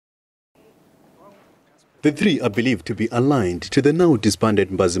The three are believed to be aligned to the now disbanded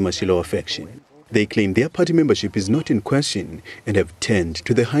Mbazima-Shilowa faction. They claim their party membership is not in question and have turned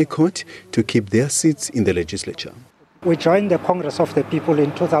to the High Court to keep their seats in the legislature. We joined the Congress of the People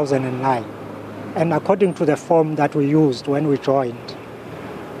in 2009, and according to the form that we used when we joined,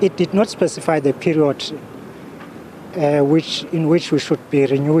 it did not specify the period in which we should be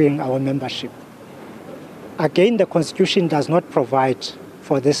renewing our membership. Again, the Constitution does not provide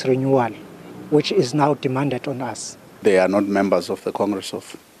for this renewal, which is now demanded on us. They are not members of the Congress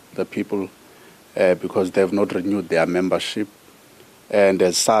of the People because they have not renewed their membership. And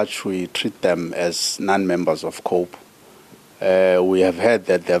as such, we treat them as non-members of COPE. We have heard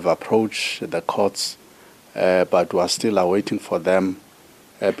that they have approached the courts, but we are still awaiting for them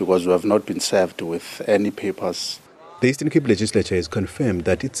because we have not been served with any papers. The Eastern Cape Legislature has confirmed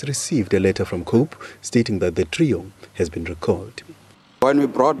that it's received a letter from COPE stating that the trio has been recalled. When we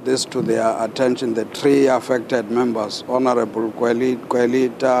brought this to their attention, the three affected members, Honorable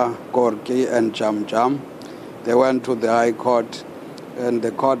Kwelita, Korki and Jam, they went to the High Court and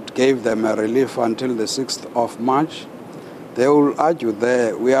the court gave them a relief until the 6th of March. They will argue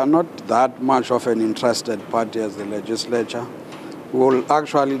there, we are not that much of an interested party as the legislature. We will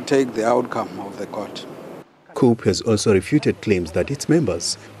actually take the outcome of the court. COPE has also refuted claims that its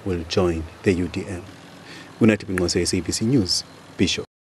members will join the UDM. Unati Bingose, SABC News, Bishop.